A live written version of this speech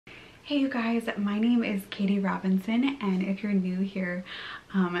Hey you guys, my name is Katie Robinson, and if you're new here,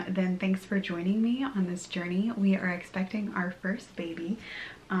 then thanks for joining me on this journey. We are expecting our first baby,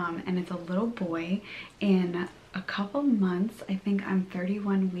 and it's a little boy in a couple months. I think I'm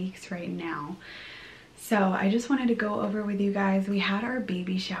 31 weeks right now. So I just wanted to go over with you guys. We had our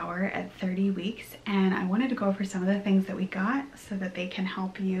baby shower at 30 weeks and I wanted to go over some of the things that we got so that they can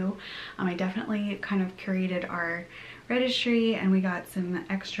help you. I definitely kind of curated our registry and we got some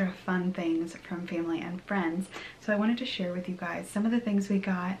extra fun things from family and friends. So I wanted to share with you guys some of the things we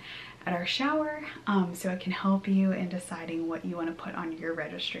got at our shower so it can help you in deciding what you want to put on your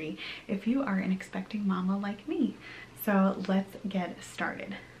registry if you are an expecting mama like me. So let's get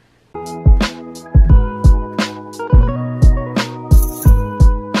started.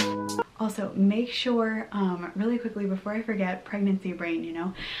 Also, make sure, really quickly before I forget, pregnancy brain, you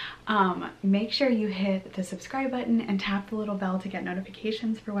know, make sure you hit the subscribe button and tap the little bell to get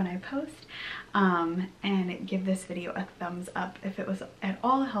notifications for when I post, and give this video a thumbs up. If it was at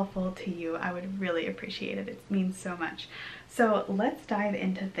all helpful to you, I would really appreciate it. It means so much. So let's dive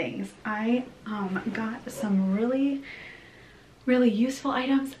into things. I got some really useful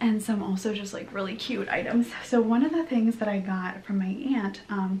items and some also just like really cute items. So one of the things that I got from my aunt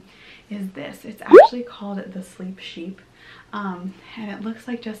is this. It's actually called the Sleep Sheep, and it looks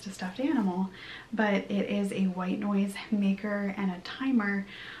like just a stuffed animal, but it is a white noise maker and a timer,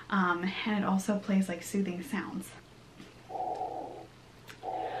 and it also plays like soothing sounds.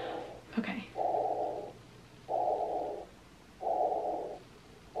 Okay.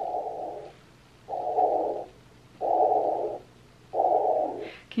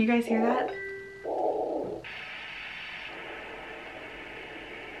 Can you guys hear that?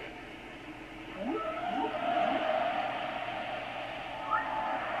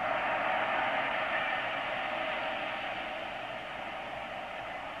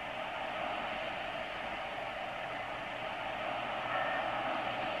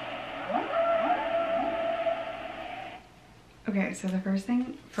 Okay, so the first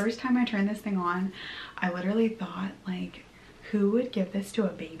time I turned this thing on, I literally thought, like, who would give this to a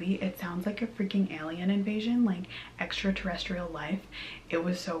baby? It sounds like a freaking alien invasion, like extraterrestrial life. It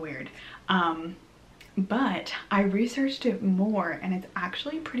was so weird. But I researched it more and it's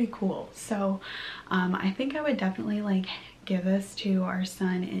actually pretty cool. So I think I would definitely like give this to our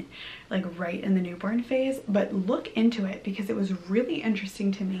son like right in the newborn phase, but look into it because it was really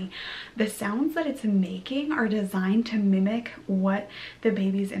interesting to me. The sounds that it's making are designed to mimic what the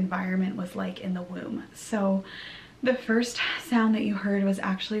baby's environment was like in the womb. So the first sound that you heard was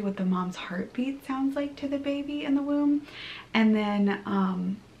actually what the mom's heartbeat sounds like to the baby in the womb. And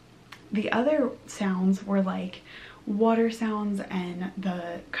then the other sounds were like water sounds, and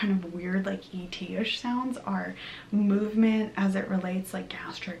the kind of weird like ET-ish sounds are movement as it relates, like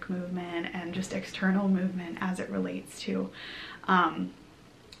gastric movement and just external movement as it relates to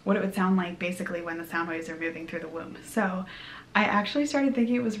what it would sound like basically when the sound waves are moving through the womb. So I actually started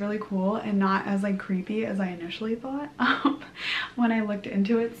thinking it was really cool and not as like creepy as I initially thought when I looked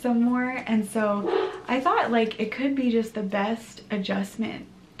into it some more. And so I thought like it could be just the best adjustment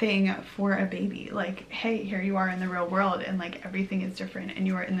thing for a baby. Like, hey, here you are in the real world and like everything is different and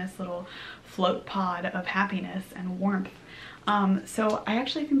you are in this little float pod of happiness and warmth. So I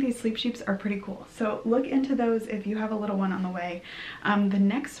actually think these Sleep Sheeps are pretty cool. So look into those if you have a little one on the way. The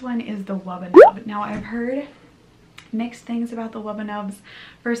next one is the Wubbanub. Now I've heard mixed things about the Wubbanubs.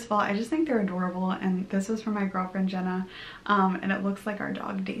 First of all, I just think they're adorable, and this was from my girlfriend Jenna, and it looks like our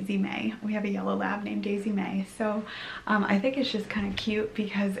dog Daisy Mae. We have a yellow lab named Daisy Mae, so I think it's just kind of cute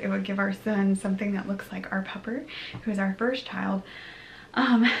because it would give our son something that looks like our pupper, who is our first child.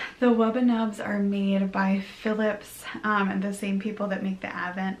 The Wubbanubs are made by Philips, and the same people that make the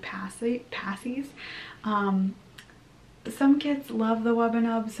Advent Passies. Some kids love the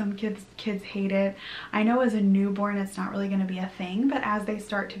Wubbanub, some kids hate it. I know as a newborn it's not really going to be a thing, but as they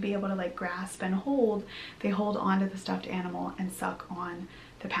start to be able to like grasp and hold, they hold on to the stuffed animal and suck on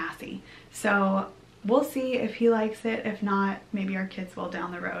the Passy. So we'll see if he likes it. If not, maybe our kids will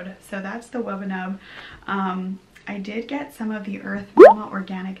down the road. So that's the Wubbanub. I did get some of the Earth Mama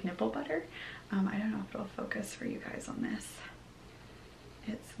organic nipple butter. I don't know if it'll focus for you guys on this.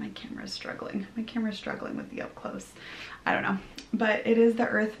 My camera's struggling. My camera's struggling with the up close. I don't know. But it is the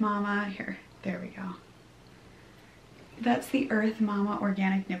Earth Mama. Here, there we go. That's the Earth Mama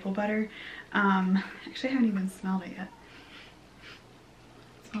organic nipple butter. Actually, I haven't even smelled it yet.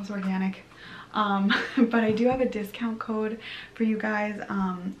 It smells organic. But I do have a discount code for you guys.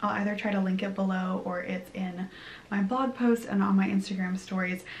 I'll either try to link it below or it's in my blog post and on my Instagram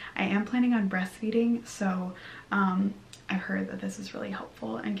stories. I am planning on breastfeeding, so I've heard that this is really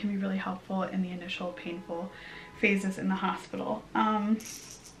helpful and can be really helpful in the initial painful phases in the hospital.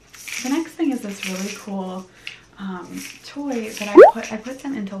 The next thing is this really cool toy that I put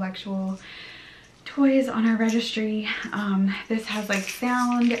some intellectual toys on our registry. This has like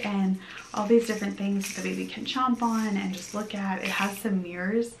sound and all these different things that the baby can chomp on and just look at. It has some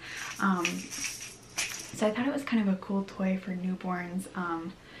mirrors. So I thought it was kind of a cool toy for newborns,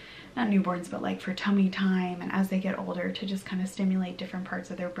 not newborns, but like for tummy time and as they get older to just kind of stimulate different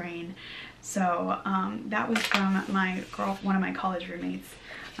parts of their brain. So that was from one of my college roommates.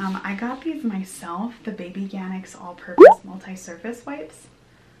 I got these myself, the Baby Ganix all-purpose multi-surface wipes.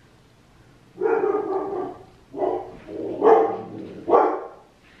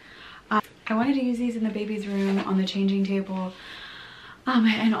 I wanted to use these in the baby's room, on the changing table,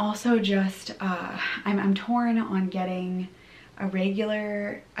 and also just I'm torn on getting a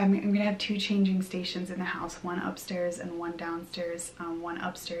regular. I'm gonna have 2 changing stations in the house, one upstairs and one downstairs, one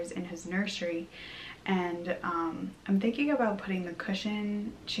upstairs in his nursery. And I'm thinking about putting the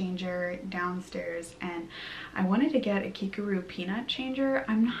cushion changer downstairs, and I wanted to get a Kikuru peanut changer.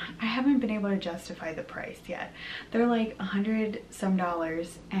 I haven't been able to justify the price yet. They're like $100 some,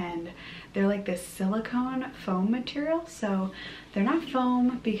 and they're like this silicone foam material. So they're not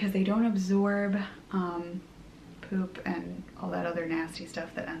foam because they don't absorb poop and all that other nasty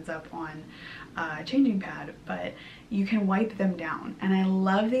stuff that ends up on a changing pad, but you can wipe them down. And I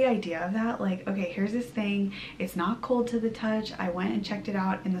love the idea of that. Like, okay, here's this thing, it's not cold to the touch. I went and checked it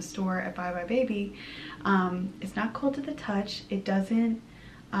out in the store at Bye Bye Baby. It's not cold to the touch. It doesn't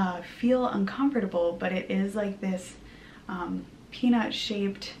feel uncomfortable, but it is like this peanut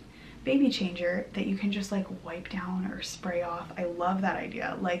shaped baby changer that you can just like wipe down or spray off. I love that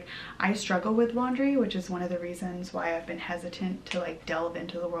idea. Like, I struggle with laundry, which is one of the reasons why I've been hesitant to like delve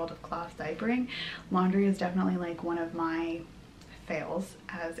into the world of cloth diapering. Laundry is definitely like one of my fails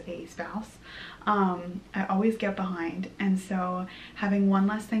as a spouse. I always get behind, and so having one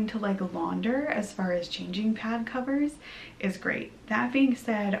less thing to like launder as far as changing pad covers is great. That being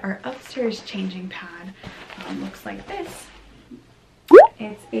said, our upstairs changing pad looks like this.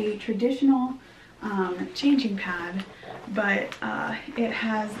 It's a traditional changing pad, but it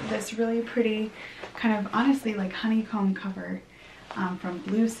has this really pretty kind of, honestly, like honeycomb cover from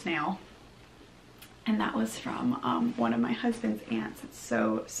Blue Snail. And that was from one of my husband's aunts. It's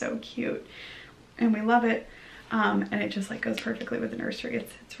so, so cute. And we love it. And it just like goes perfectly with the nursery.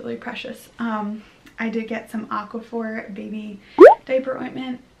 It's really precious. I did get some Aquaphor baby diaper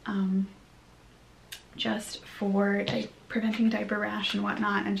ointment just for preventing diaper rash and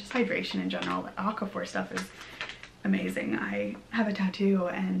whatnot, and just hydration in general. The Aquaphor stuff is amazing. I have a tattoo,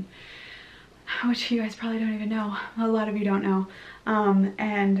 and which you guys probably don't even know. A lot of you don't know.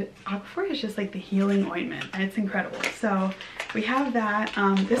 And Aquaphor is just like the healing ointment, and it's incredible. So we have that.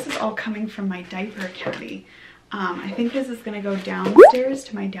 This is all coming from my diaper caddy. I think this is gonna go downstairs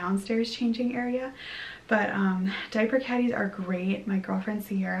to my downstairs changing area. But diaper caddies are great. My girlfriend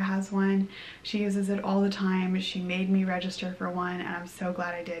Sierra has one. She uses it all the time. She made me register for one, and I'm so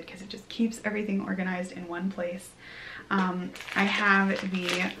glad I did because it just keeps everything organized in one place. I have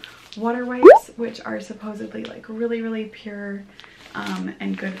the water wipes, which are supposedly like really, really pure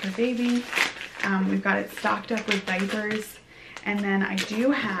and good for baby. We've got it stocked up with diapers. And then I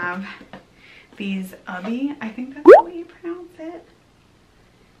do have these Ubby, I think that's the way you pronounce it.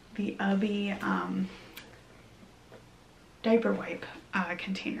 The Ubby diaper wipe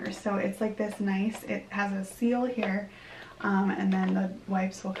containers. So it's like this nice, it has a seal here, and then the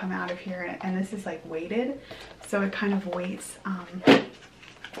wipes will come out of here, and this is like weighted, so it kind of weights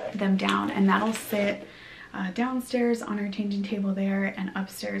them down, and that'll sit downstairs on our changing table there and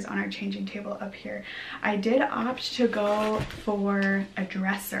upstairs on our changing table up here. I did opt to go for a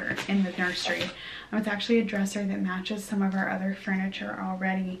dresser in the nursery. It's actually a dresser that matches some of our other furniture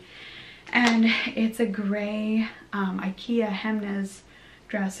already. And it's a gray IKEA Hemnes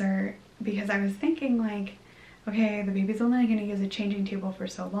dresser, because I was thinking like, okay, the baby's only going to use a changing table for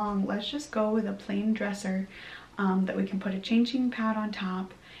so long. Let's just go with a plain dresser that we can put a changing pad on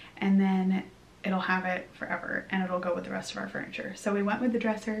top, and then it'll have it forever and it'll go with the rest of our furniture. So we went with the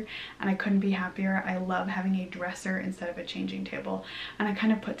dresser, and I couldn't be happier. I love having a dresser instead of a changing table. And I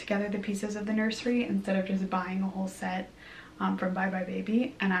kind of put together the pieces of the nursery instead of just buying a whole set from Bye Bye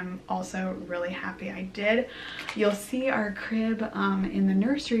Baby, and I'm also really happy I did. You'll see our crib in the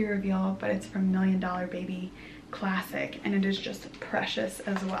nursery reveal, but it's from $1 Million Baby Classic, and it is just precious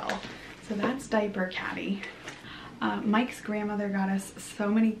as well. So that's Diaper Caddy. Mike's grandmother got us so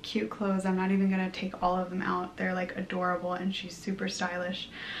many cute clothes. I'm not even gonna take all of them out. They're like adorable, and she's super stylish.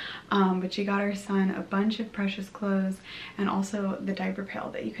 But she got our son a bunch of precious clothes and also the diaper pail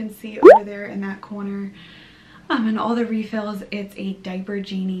that you can see over there in that corner. And all the refills, it's a Diaper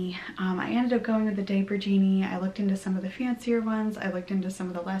Genie. I ended up going with the Diaper Genie. I looked into some of the fancier ones. I looked into some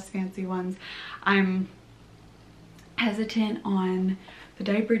of the less fancy ones. I'm hesitant on the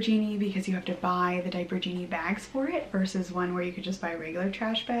Diaper Genie because you have to buy the Diaper Genie bags for it versus one where you could just buy regular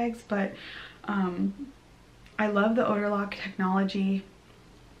trash bags. But I love the odor lock technology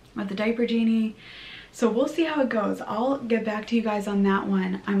with the Diaper Genie. So we'll see how it goes. I'll get back to you guys on that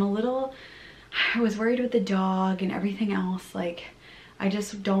one. I was worried with the dog and everything else. Like, I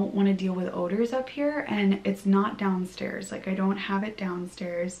just don't want to deal with odors up here, and it's not downstairs. Like, I don't have it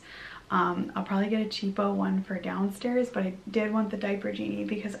downstairs. I'll probably get a cheapo one for downstairs, but I did want the Diaper Genie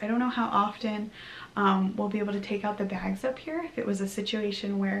because I don't know how often we'll be able to take out the bags up here. If it was a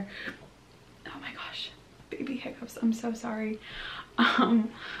situation where, oh my gosh, baby hiccups, I'm so sorry.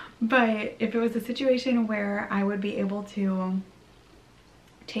 But if it was a situation where I would be able to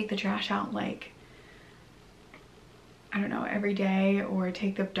take the trash out, like, I don't know, every day, or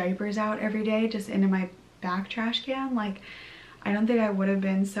take the diapers out every day just into my back trash can, like, I don't think I would have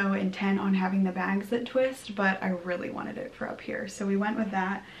been so intent on having the bags that twist, but I really wanted it for up here. So we went with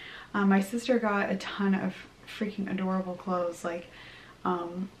that. My sister got a ton of freaking adorable clothes, like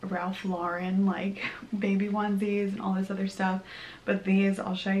Ralph Lauren, like baby onesies and all this other stuff. But these,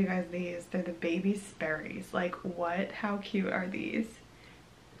 I'll show you guys these. They're the baby Sperry's. Like, what? How cute are these?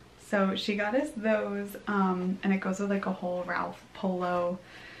 So she got us those, and it goes with like a whole Ralph polo,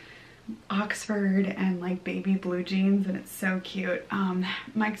 Oxford, and like baby blue jeans, and it's so cute.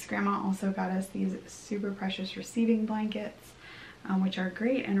 Mike's grandma also got us these super precious receiving blankets, which are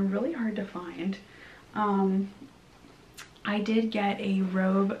great and really hard to find. I did get a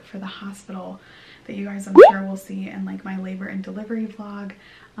robe for the hospital that you guys I'm sure will see in like my labor and delivery vlog,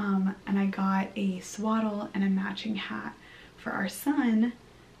 and I got a swaddle and a matching hat for our son.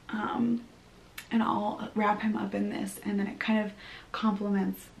 And I'll wrap him up in this, and then it kind of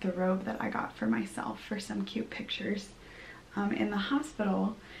complements the robe that I got for myself for some cute pictures in the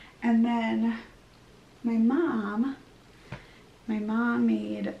hospital. And then my mom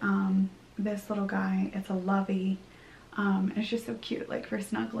made this little guy. It's a lovey, and it's just so cute, like for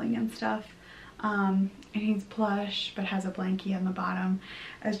snuggling and stuff. And he's plush but has a blankie on the bottom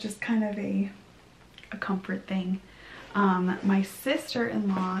as just kind of a comfort thing. My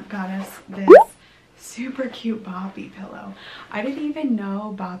sister-in-law got us this super cute Boppy pillow. I didn't even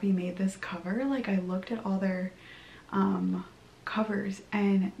know Boppy made this cover. Like, I looked at all their covers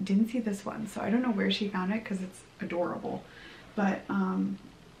and didn't see this one, so I don't know where she found it because it's adorable. But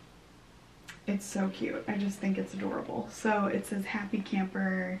it's so cute. I just think it's adorable. So it says Happy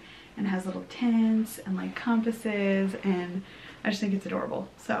Camper and has little tints and like compasses, and I just think it's adorable.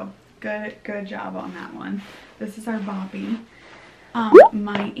 So good job on that one. This is our Boppy.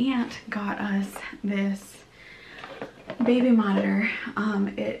 My aunt got us this baby monitor.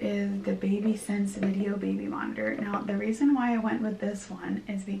 It is the Baby Sense Video Baby Monitor. Now, the reason why I went with this one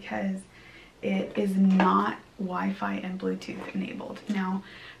is because it is not Wi-Fi and Bluetooth enabled. Now,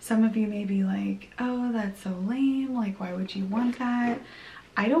 some of you may be like, oh, that's so lame. Like, why would you want that?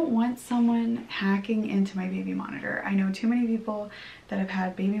 I don't want someone hacking into my baby monitor. I know too many people that have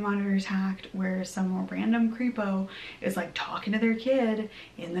had baby monitors hacked where some random creepo is like talking to their kid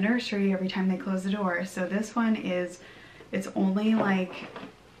in the nursery every time they close the door. So this one it's only like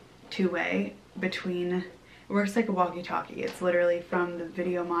two-way between, it works like a walkie-talkie. It's literally from the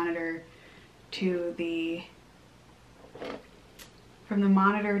video monitor to the, from the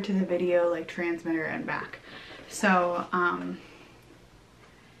monitor to the video like transmitter and back. So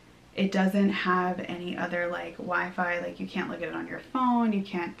it doesn't have any other like Wi-Fi, like you can't look at it on your phone, you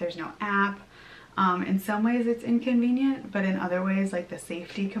can't, there's no app. In some ways it's inconvenient, but in other ways, like the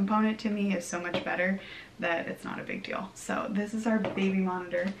safety component to me is so much better that it's not a big deal. So this is our baby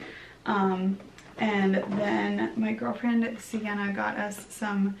monitor. And then my girlfriend Sienna got us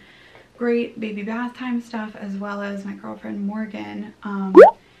some great baby bath time stuff, as well as my girlfriend Morgan.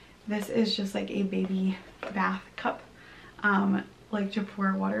 This is just like a baby bath cup. Like to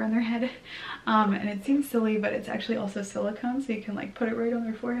pour water on their head, and it seems silly, but it's actually also silicone, so you can like put it right on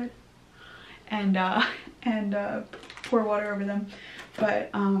their forehead and pour water over them. But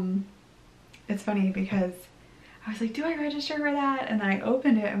it's funny because I was like, do I register for that? And then I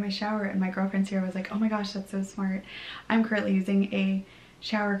opened it in my shower, and my girlfriend's here was like, oh my gosh, that's so smart. I'm currently using a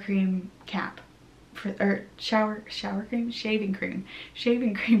shower cream cap or shaving cream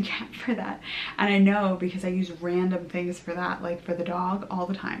cap for that. And I know because I use random things for that, like for the dog, all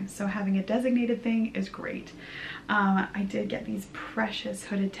the time. So having a designated thing is great. I did get these precious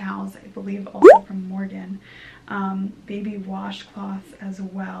hooded towels, I believe also from Morgan. Baby washcloths as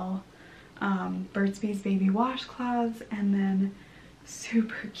well. Burt's Bees baby washcloths, and then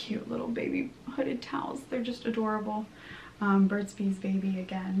super cute little baby hooded towels. They're just adorable. Burt's Bees baby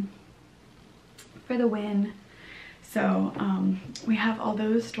again for the win. So we have all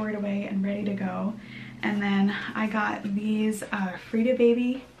those stored away and ready to go. And then I got these Frida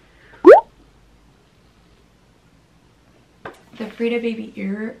Baby, the Frida Baby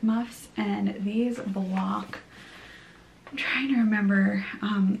ear muffs, and these block, I'm trying to remember,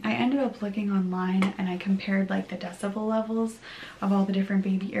 I ended up looking online and I compared like the decibel levels of all the different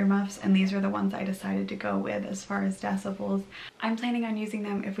baby earmuffs, and these are the ones I decided to go with as far as decibels. I'm planning on using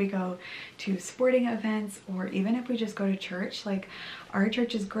them if we go to sporting events or even if we just go to church. Like our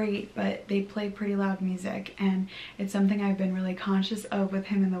church is great, but they play pretty loud music, and it's something I've been really conscious of with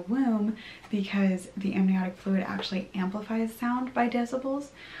him in the womb because the amniotic fluid actually amplifies sound by decibels.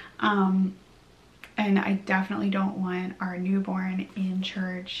 And I definitely don't want our newborn in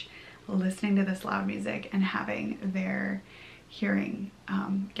church listening to this loud music and having their hearing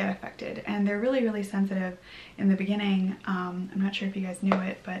get affected. And they're really, really sensitive in the beginning. I'm not sure if you guys knew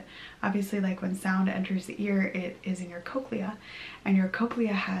it, but obviously like when sound enters the ear, it is in your cochlea, and your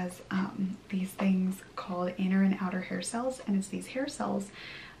cochlea has these things called inner and outer hair cells, and it's these hair cells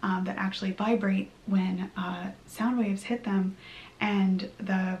that actually vibrate when sound waves hit them, and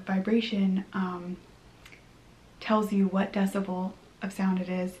the vibration tells you what decibel of sound it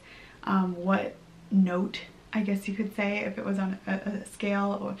is, what note, I guess you could say, if it was on a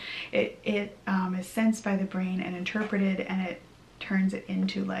scale, or it is sensed by the brain and interpreted, and it turns it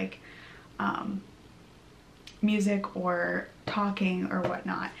into like music or talking or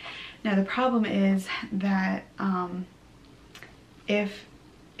whatnot. Now the problem is that if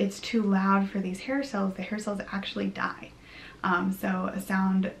it's too loud for these hair cells, the hair cells actually die. So a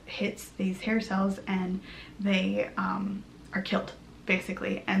sound hits these hair cells and they are killed,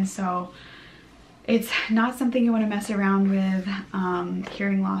 basically. And so it's not something you want to mess around with.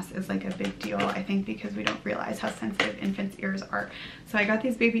 Hearing loss is like a big deal, I think, because we don't realize how sensitive infants' ears are. So I got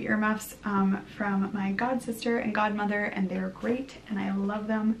these baby earmuffs from my god sister and godmother, and they're great and I love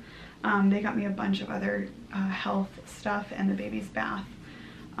them. They got me a bunch of other health stuff and the baby's bath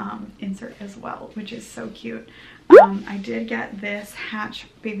insert as well, which is so cute. I did get this Hatch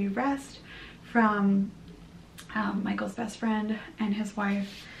baby rest from Michael's best friend and his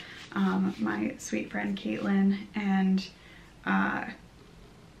wife, my sweet friend Caitlin, and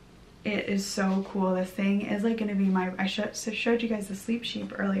it is so cool. This thing is like going to be my, I showed you guys the sleep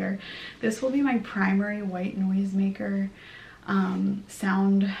sheep earlier. This will be my primary white noise maker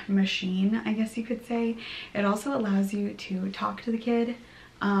sound machine, I guess you could say. It also allows you to talk to the kid.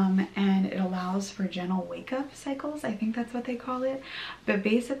 And it allows for gentle wake-up cycles, I think that's what they call it. But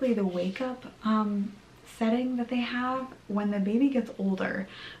basically the wake-up setting that they have when the baby gets older,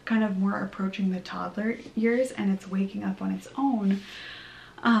 kind of more approaching the toddler years, and it's waking up on its own,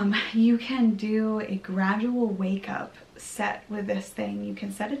 you can do a gradual wake-up set with this thing. You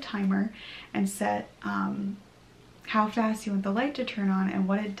can set a timer and set how fast you want the light to turn on, and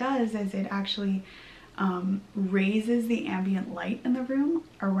what it does is it actually raises the ambient light in the room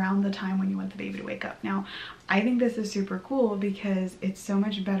around the time when you want the baby to wake up. Now, I think this is super cool because it's so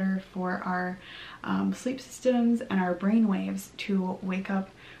much better for our sleep systems and our brain waves to wake up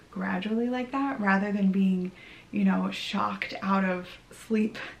gradually like that, rather than being, you know, shocked out of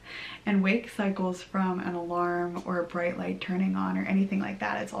sleep and wake cycles from an alarm or a bright light turning on or anything like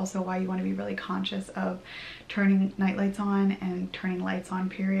that. It's also why you want to be really conscious of turning night lights on and turning lights on,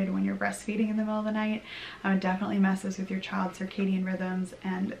 period, when you're breastfeeding in the middle of the night. It definitely messes with your child's circadian rhythms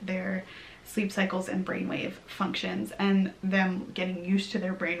and their sleep cycles and brainwave functions, and them getting used to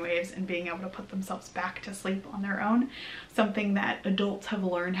their brainwaves and being able to put themselves back to sleep on their own, something that adults have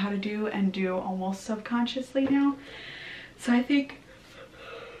learned how to do and do almost subconsciously now. So I think,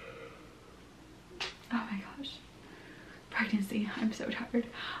 oh my gosh, pregnancy, I'm so tired.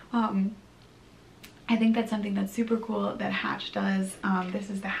 I think that's something that's super cool that Hatch does. This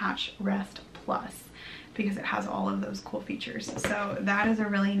is the Hatch Rest Plus, because it has all of those cool features. So that is a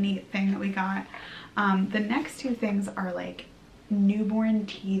really neat thing that we got. The next two things are like newborn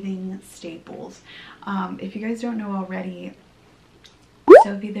teething staples. If you guys don't know already,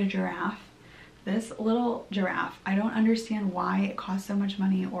 Sophie the giraffe This little giraffe, I don't understand why it costs so much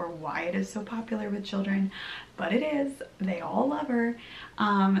money or why it is so popular with children, but it is. They all love her.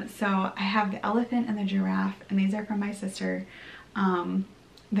 So I have the elephant and the giraffe, and these are from my sister.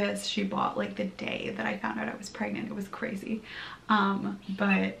 This she bought like the day that I found out I was pregnant. It was crazy.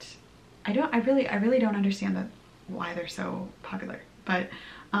 But I really don't understand why they're so popular. But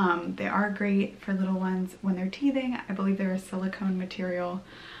they are great for little ones when they're teething. I believe they're a silicone material.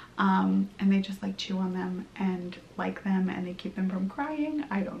 And they just like chew on them and like them, and they keep them from crying.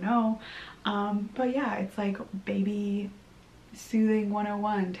 I don't know. But yeah, it's like baby soothing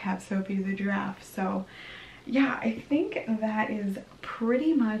 101 to have Sophie the giraffe. So yeah, I think that is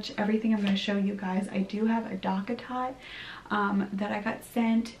pretty much everything I'm going to show you guys. I do have a DockATot that I got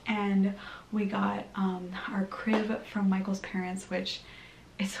sent, and we got our crib from Michael's parents, which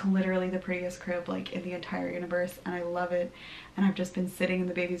it's literally the prettiest crib like in the entire universe, and I love it. And I've just been sitting in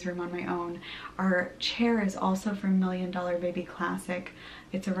the baby's room on my own. Our chair is also from Million Dollar Baby Classic.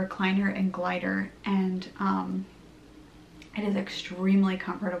 It's a recliner and glider, and it is extremely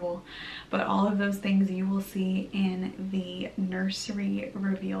comfortable. But all of those things you will see in the nursery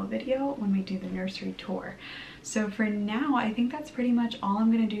reveal video when we do the nursery tour. So for now, I think that's pretty much all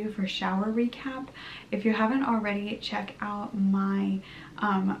I'm going to do for shower recap. If you haven't already, check out my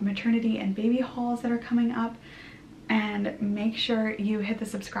maternity and baby hauls that are coming up. And make sure you hit the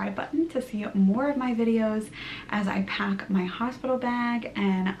subscribe button to see more of my videos as I pack my hospital bag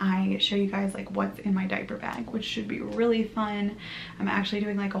and I show you guys like what's in my diaper bag, which should be really fun. I'm actually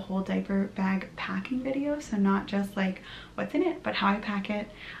doing like a whole diaper bag packing video, so not just like what's in it, but how I pack it,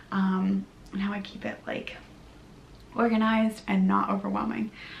 and how I keep it like organized and not overwhelming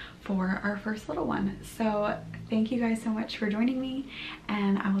for our first little one. So thank you guys so much for joining me,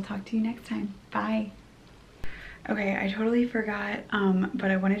 and I will talk to you next time. Bye. Okay, I totally forgot, but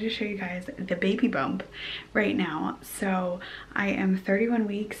I wanted to show you guys the baby bump right now. So I am 31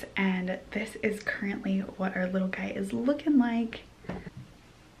 weeks, and this is currently what our little guy is looking like.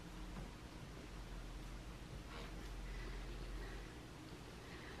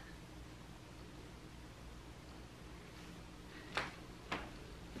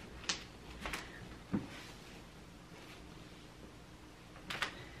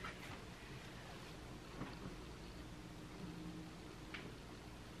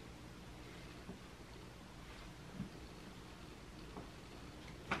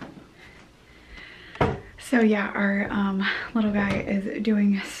 So yeah, our little guy is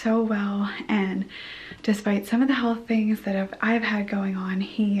doing so well, and despite some of the health things that I've had going on,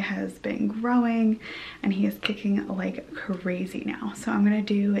 he has been growing and he is kicking like crazy now. So I'm gonna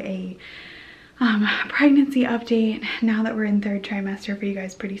do a pregnancy update now that we're in 3rd trimester for you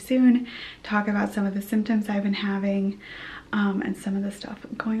guys pretty soon, talk about some of the symptoms I've been having, and some of the stuff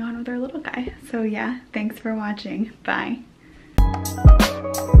going on with our little guy. So yeah, thanks for watching. Bye.